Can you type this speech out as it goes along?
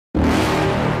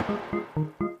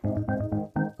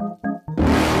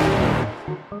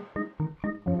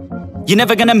You're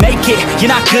never gonna make it,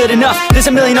 you're not good enough. There's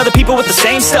a million other people with the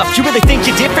same stuff. You really think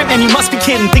you're different? Man, you must be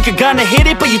kidding. Think you're gonna hit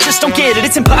it, but you just don't get it.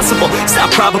 It's impossible, it's not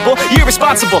probable, you're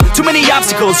irresponsible. Too many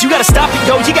obstacles, you gotta stop it,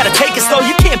 yo. You gotta take it slow,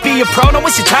 you can't be a pro. Don't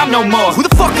waste your time no more. Who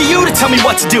the fuck are you to tell me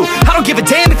what to do? I don't give a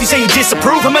damn if you say you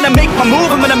disapprove. I'm gonna make my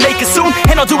move, I'm gonna make it soon.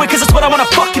 And I'll do it cause it's what I wanna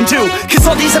fucking do. Cause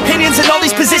all these opinions and all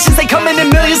these positions, they come in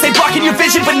millions, they blocking your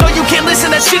vision. But no, you can't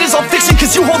listen, that shit is all fiction.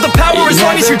 Cause you hold the power as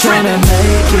long as you're driven.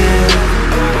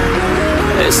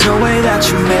 There's no way that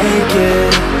you make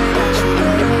it.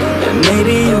 And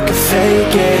maybe you can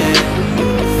fake it,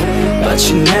 but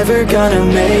you're never gonna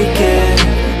make it.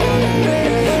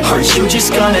 Are you just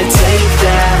gonna take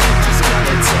that?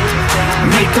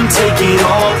 Make them take it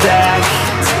all back.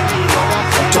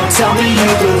 Don't tell me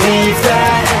you believe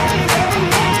that.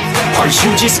 Are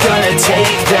you just gonna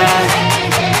take that?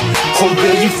 Or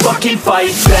will you fucking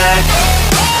fight back?